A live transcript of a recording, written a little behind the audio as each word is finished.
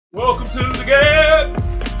Welcome to the G.A.B.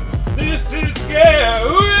 This is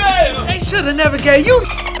G.A.B. They should have never gave you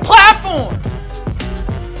platform.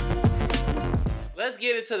 Let's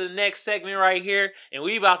get into the next segment right here, and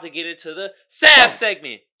we about to get into the SAF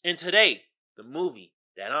segment. And today, the movie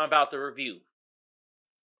that I'm about to review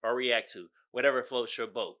or react to, whatever floats your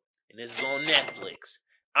boat, and this is on Netflix.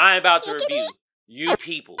 I'm about to review You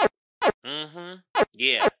People.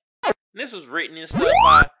 Yeah. And this was written and stuff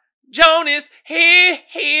by Jonas Hill.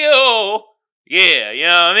 Yeah, you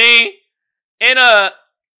know what I mean? And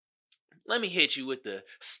let me hit you with the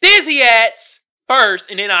stizzy first,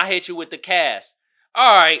 and then I'll hit you with the cast.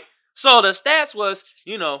 Alright, so the stats was,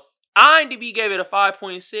 IMDb gave it a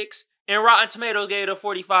 5.6, and Rotten Tomatoes gave it a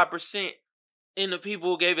 45%, and the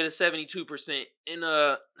people gave it a 72%. And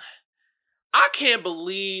I can't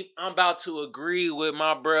believe I'm about to agree with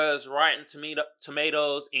my bruhs Rotten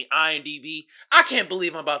Tomatoes and IMDb. I can't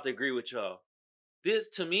believe I'm about to agree with y'all.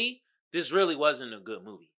 To me, this really wasn't a good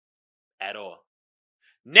movie at all.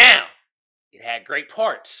 Now, it had great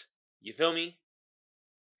parts. You feel me?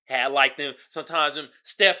 Had like sometimes them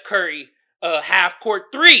Steph Curry half court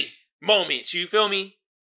 3 moments. You feel me?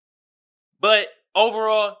 But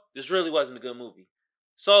overall, this really wasn't a good movie.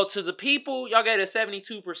 So to the people, y'all gave it a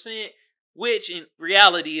 72%. Which in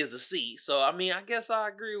reality is a C. So, I mean, I guess I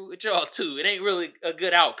agree with y'all too. It ain't really a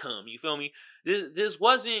good outcome. You feel me? This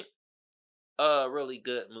wasn't a really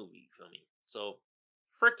good movie. You feel me? So,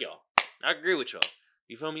 frick y'all. I agree with y'all.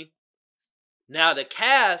 You feel me? Now, the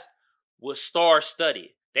cast was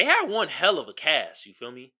star-studded. They had one hell of a cast. You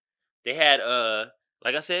feel me? They had,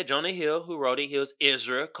 like I said, Jonah Hill, who wrote it. He was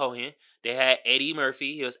Ezra Cohen. They had Eddie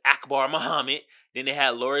Murphy. He was Akbar Muhammad. Then they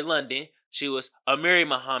had Lori London. She was Amiri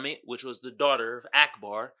Muhammad, which was the daughter of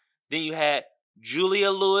Akbar. Then you had Julia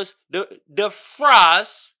Louis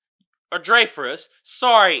Dreyfus.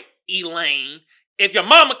 Sorry, Elaine. If your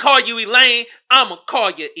mama call you Elaine, I'ma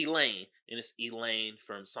call you Elaine. And it's Elaine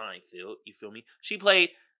from Seinfeld. You feel me? She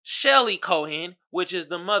played Shelley Cohen, which is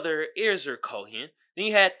the mother of Ezra Cohen. Then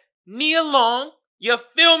you had Nia Long. You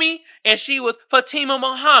feel me? And she was Fatima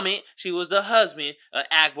Muhammad. She was the husband of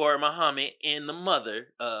Akbar Muhammad and the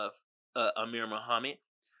mother of Amir Muhammad.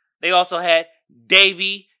 They also had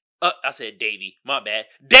Davy. I said Davy. My bad.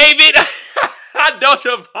 David. Don't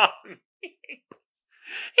you He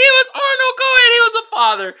was Arnold Cohen. He was the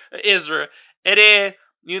father of Ezra. And then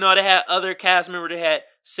they had other cast members. They had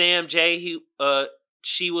Sam J.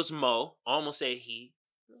 She was Mo. I almost said he.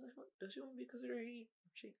 Does she want to be considered he?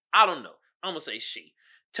 She? I don't know. I'm gonna say she.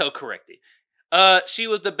 Till corrected. She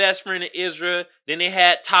was the best friend of Ezra. Then they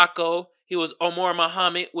had Taco. He was Omar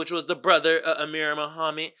Muhammad, which was the brother of Amir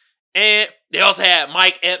Muhammad. And they also had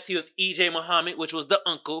Mike Epps. He was E.J. Muhammad, which was the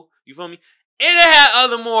uncle. You feel me? And they had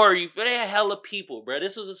other more. They had hella people, bro.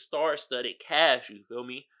 This was a star-studded cast. You feel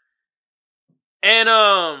me? And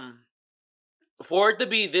for it to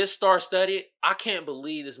be this star-studded, I can't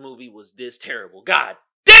believe this movie was this terrible. God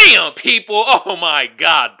damn, people. Oh my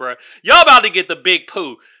God, bro. Y'all about to get the big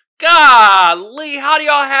poo. Golly, how do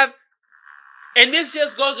y'all have... And this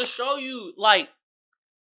just goes to show you, like,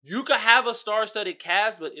 you could have a star-studded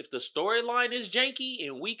cast, but if the storyline is janky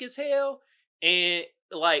and weak as hell, and,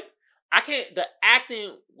 like, the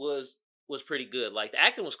acting was pretty good. Like, the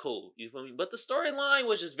acting was cool, you feel me? But the storyline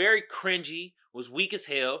was just very cringy, was weak as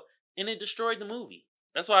hell, and it destroyed the movie.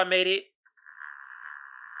 That's why I made it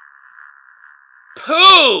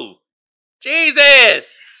poo!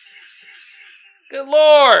 Jesus! Good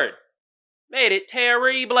Lord! Made it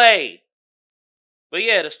terrible. But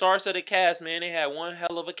yeah, the star-studded cast, man, they had one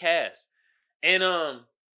hell of a cast. And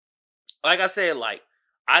like I said,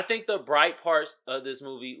 I think the bright parts of this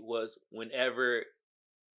movie was whenever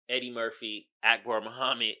Eddie Murphy, Akbar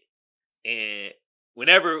Muhammad, and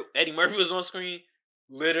whenever Eddie Murphy was on screen,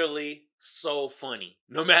 literally so funny.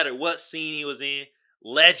 No matter what scene he was in,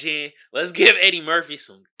 legend. Let's give Eddie Murphy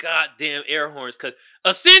some goddamn air horns, because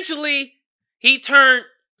essentially he turned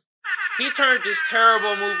this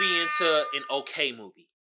terrible movie into an okay movie,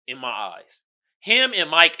 in my eyes. Him and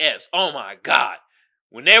Mike Epps, oh my God.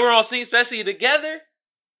 When they were on scene, especially together,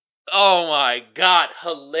 oh my God,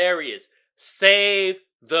 hilarious. Save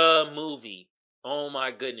the movie. Oh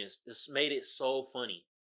my goodness, this made it so funny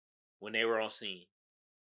when they were on scene.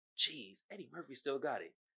 Jeez, Eddie Murphy still got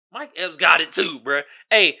it. Mike Epps got it too, bro.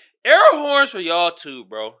 Hey, air horns for y'all too,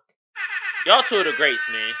 bro. Y'all two are the greats,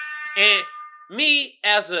 man. And me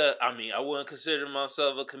as I wouldn't consider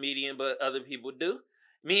myself a comedian, but other people do.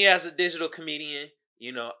 Me as a digital comedian,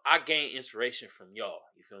 I gain inspiration from y'all.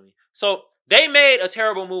 You feel me? So they made a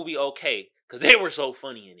terrible movie okay, because they were so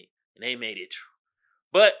funny in it. And they made it true.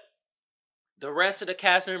 But the rest of the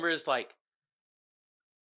cast members,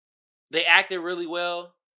 they acted really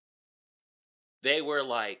well. They were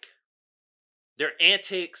like, their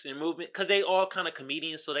antics and movement, because they all kind of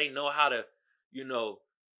comedians, so they know how to, you know,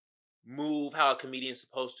 move how a comedian's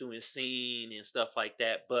supposed to in scene and stuff like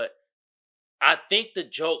that. But I think the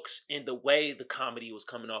jokes and the way the comedy was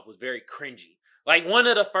coming off was very cringy. Like, one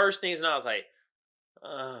of the first things, and I was like,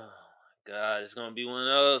 oh my God, it's gonna be one of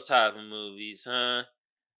those type of movies, huh?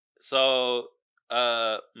 So,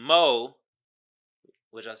 Mo,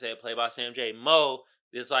 which I said played by Sam J. Mo,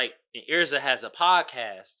 is like, Irza has a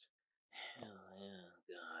podcast. Oh,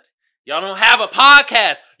 God. Y'all don't have a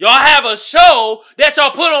podcast. Y'all have a show that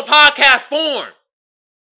y'all put on podcast form.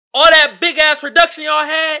 All that big ass production y'all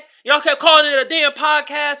had, y'all kept calling it a damn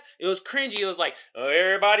podcast. It was cringy. It was like, oh,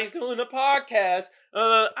 everybody's doing a podcast.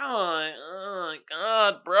 Oh my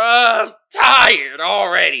God, bruh, I'm tired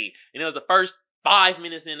already. And it was the first 5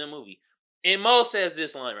 minutes in the movie. And Mo says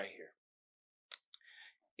this line right here.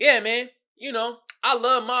 Yeah, man, you know, I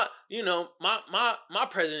love my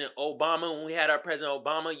President Obama when we had our President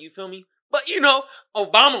Obama, you feel me? But, you know,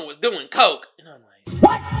 Obama was doing coke. And I'm like,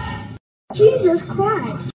 what? Jesus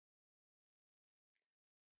Christ.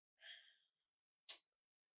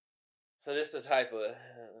 So this is the type of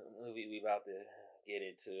movie we about to get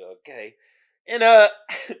into, okay? And I'm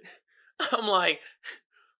like,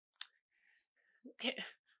 why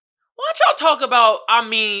don't y'all talk about,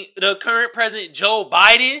 the current president, Joe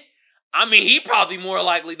Biden? He probably more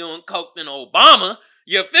likely doing coke than Obama.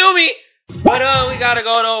 You feel me? But we gotta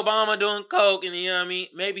go to Obama doing coke, and you know what I mean?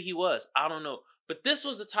 Maybe he was. I don't know. But this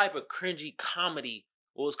was the type of cringy comedy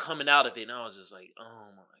what was coming out of it, and I was just like,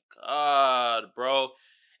 oh my God, bro.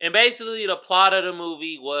 And basically, the plot of the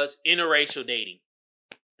movie was interracial dating.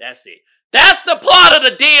 That's it. That's the plot of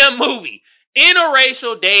the damn movie.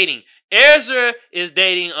 Interracial dating. Ezra is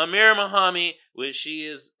dating Amir Muhammad, which she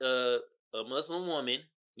is a Muslim woman.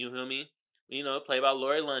 You feel me? You know, played by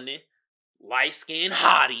Lori London. Light-skinned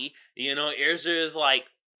hottie. You know, Ezra is like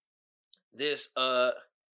this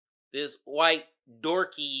white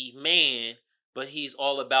dorky man, but he's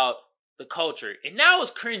all about the culture. And that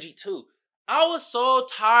was cringy too. I was so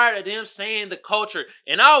tired of them saying the culture.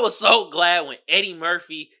 And I was so glad when Eddie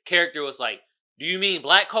Murphy character was like, do you mean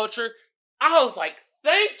black culture? I was like,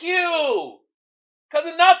 thank you. Because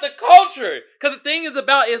it's not the culture. Because the thing is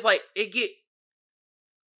like,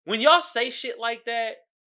 when y'all say shit like that,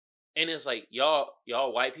 and it's like, y'all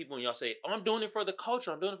white people, and y'all say, oh, I'm doing it for the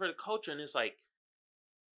culture. I'm doing it for the culture. And it's like,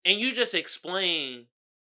 and you just explain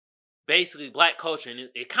basically black culture, and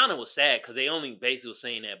it kind of was sad because they only basically was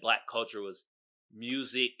saying that black culture was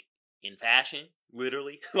music and fashion,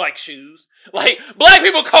 literally, like shoes. Like, black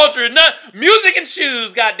people culture is not music and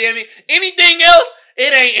shoes, goddammit. Anything else,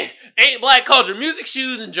 it ain't black culture. Music,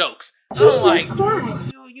 shoes, and jokes. I'm like,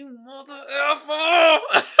 yo, you mother effer.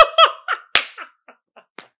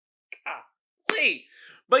 Golly.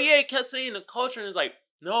 But yeah, it kept saying the culture, and it's like,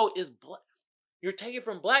 no, it's black. You're taking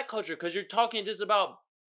from black culture because you're talking just about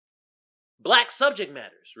black subject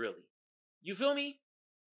matters, really. You feel me?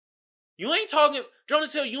 You ain't talking,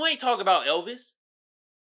 Jonas Hill, you ain't talking about Elvis.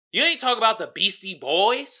 You ain't talking about the Beastie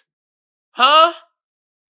Boys. Huh?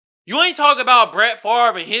 You ain't talking about Brett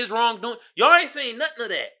Favre and his wrongdoing. Y'all ain't saying nothing of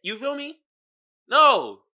that. You feel me?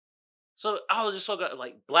 No. So I was just talking about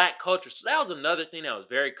like black culture. So that was another thing that was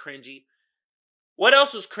very cringy. What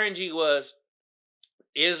else was cringy was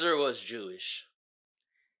Israel was Jewish.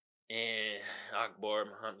 And Akbar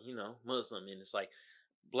Muhammad, you know, Muslim. And it's like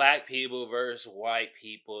black people versus white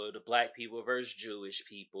people, the black people versus Jewish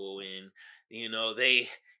people. And, you know, they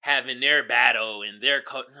having their battle and their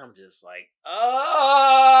coat. And I'm just like,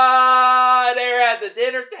 oh, they're at the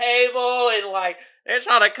dinner table and like, they're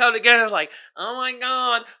trying to come together. It's like, oh my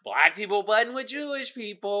God, black people butting with Jewish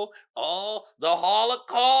people. Oh, the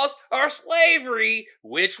Holocaust or slavery,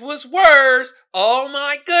 which was worse? Oh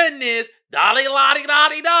my goodness. Dotty lotty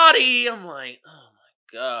dotty dotty. I'm like, oh my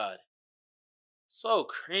God. So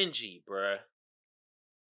cringy, bruh.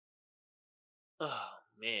 Oh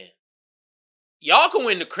man. Y'all can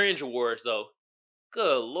win the cringe awards though.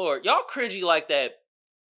 Good Lord. Y'all cringy like that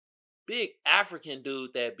big African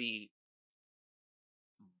dude that be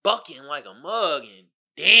bucking like a mug and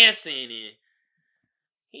dancing, and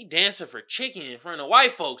he dancing for chicken in front of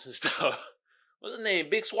white folks and stuff. What's his name?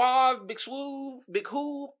 Big Suave? Big Swoove? Big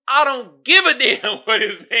Hoove? I don't give a damn what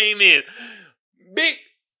his name is. Big,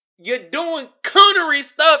 you're doing coonery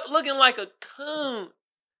stuff looking like a coon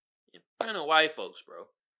in front of white folks, bro.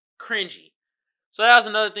 Cringy. So that was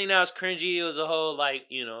another thing that was cringy. It was a whole like,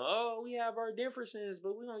 you know, oh, we have our differences,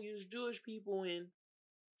 but we don't use Jewish people and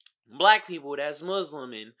black people that's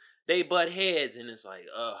Muslim, and they butt heads, and it's like,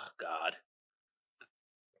 oh God.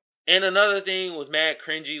 And another thing was mad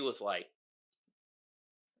cringy was like,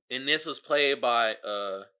 and this was played by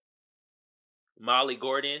Molly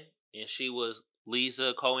Gordon, and she was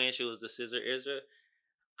Lisa Cohen. She was the Scissor Isra.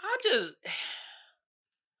 I just,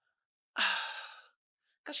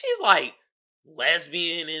 cause she's like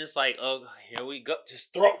lesbian, and it's like, oh, here we go,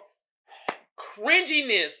 just throw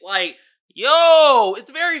cringiness. Like, yo,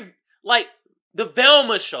 it's very like the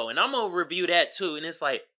Velma show, and I'm gonna review that too. And it's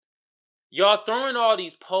like, y'all throwing all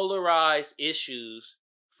these polarized issues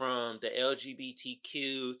from the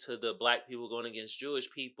LGBTQ to the black people going against Jewish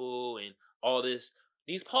people and all this.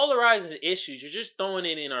 These polarizing issues, you're just throwing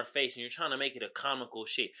it in our face and you're trying to make it a comical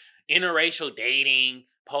shit. Interracial dating,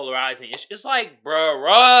 polarizing issues. It's like,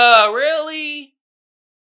 bruh, really?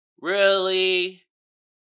 Really?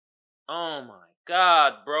 Oh my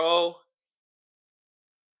God, bro.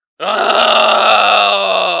 Oh!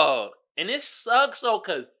 And this sucks though,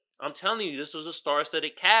 because I'm telling you, this was a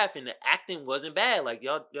star-studded cast, and the acting wasn't bad. Like,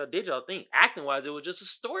 y'all did y'all think. Acting-wise, it was just a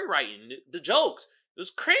story writing. The jokes. It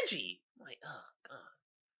was cringy. I'm like, oh, God.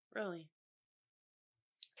 Really?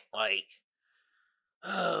 Like,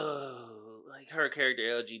 oh, like her character,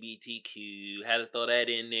 LGBTQ. Had to throw that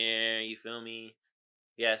in there, you feel me?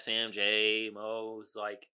 Yeah, Sam J. Mo was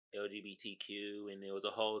like LGBTQ, and there was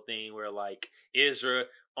a whole thing where, like, Ezra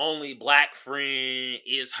only black friend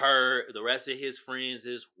is her, the rest of his friends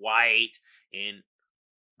is white and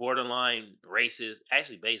borderline racist.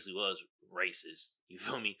 Actually, basically was racist. You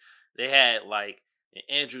feel me? They had like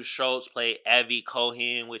Andrew Schultz played Avi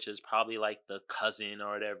Cohen, which is probably like the cousin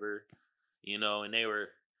or whatever, you know, and they were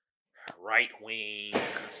right wing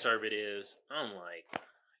conservatives. I'm like,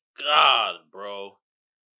 God, bro.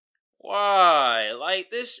 Why? Like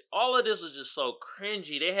this, all of this was just so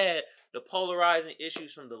cringy. They had the polarizing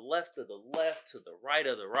issues from the left of the left to the right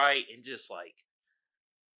of the right, and just like,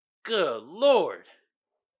 good Lord.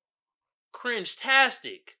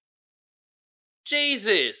 Cringe-tastic.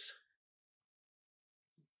 Jesus.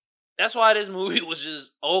 That's why this movie was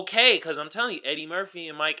just okay, because I'm telling you, Eddie Murphy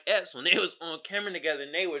and Mike Epps, when they was on camera together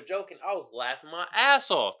and they were joking, I was laughing my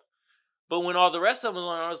ass off. But when all the rest of them were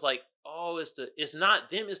on, I was like, oh, it's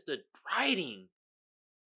not them, it's the writing.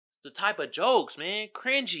 The type of jokes, man.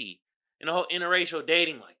 Cringy. And the whole interracial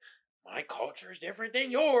dating, like, my culture is different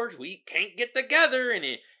than yours. We can't get together. And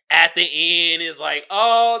then at the end, it's like,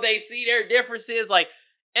 oh, they see their differences. Like,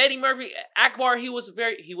 Eddie Murphy, Akbar, he was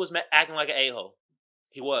acting like an a-hole.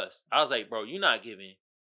 He was. I was like, bro, you're not giving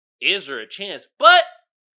Ezra a chance. But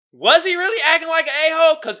was he really acting like an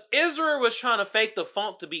a-hole? Because Ezra was trying to fake the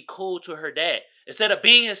funk to be cool to her dad instead of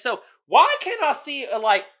being himself. Why can't I see,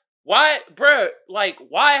 why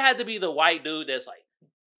it had to be the white dude that's like,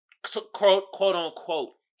 quote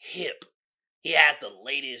unquote, hip. He has the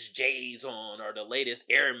latest J's on or the latest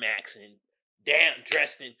Air Max and damn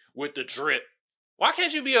dressed in with the drip. Why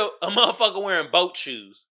can't you be a motherfucker wearing boat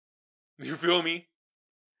shoes? You feel me?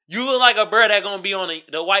 You look like a bird that's gonna be on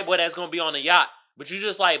the white boy that's gonna be on a yacht, but you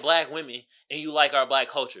just like black women and you like our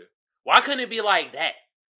black culture. Why couldn't it be like that?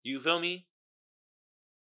 You feel me?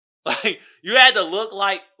 Like, you had to look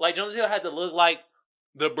like Jones Hill had to look like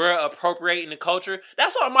the bruh appropriating the culture.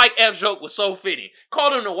 That's why Mike Epps' joke was so fitting.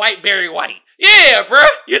 Called him the white Barry White. Yeah, bruh.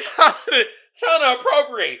 You're trying to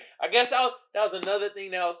appropriate. I guess that was another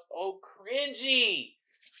thing that was so cringy.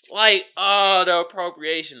 Like, oh, the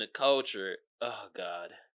appropriation of culture. Oh, God.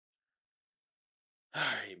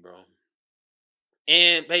 Alright, bro.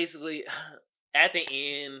 And basically, at the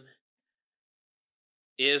end,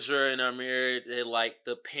 Ezra and Amir, they like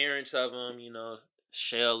the parents of them, you know,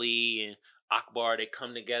 Shelly and Akbar, they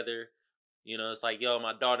come together. You know, it's like, yo,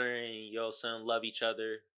 my daughter and your son love each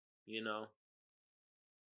other, you know.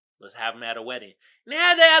 Let's have them at a wedding.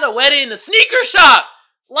 And they had a wedding in the sneaker shop.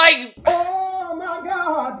 Like, Oh my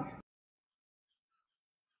God.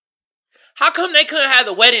 How come they couldn't have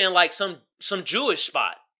the wedding in like some Jewish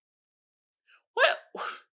spot? What?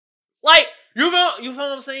 Like, you feel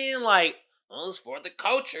what I'm saying? Like, well, it's for the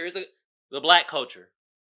culture, the black culture.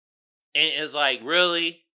 And it's like,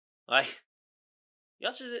 really? Like,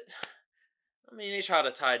 y'all should, I mean, they try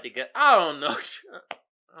to tie it together. I don't know.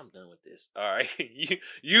 I'm done with this. All right.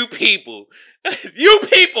 You people. You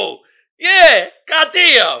people. Yeah.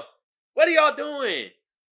 Goddamn. What are y'all doing?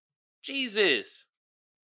 Jesus.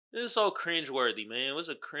 This is so cringeworthy, man. It was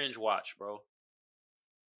a cringe watch, bro.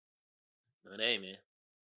 But hey, man.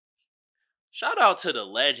 Shout out to the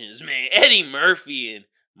legends, man. Eddie Murphy and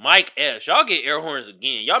Mike Epps. Y'all get air horns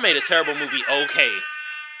again. Y'all made a terrible movie okay.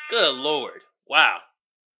 Good Lord. Wow.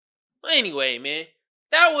 Well, anyway, man.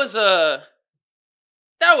 That was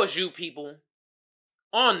You People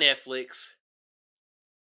on Netflix.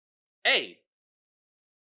 Hey.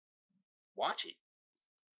 watch it.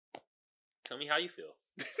 Tell me how you feel.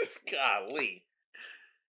 Golly.